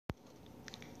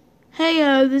Hey,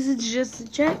 this is just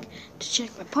to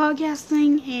check my podcast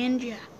thing, and yeah.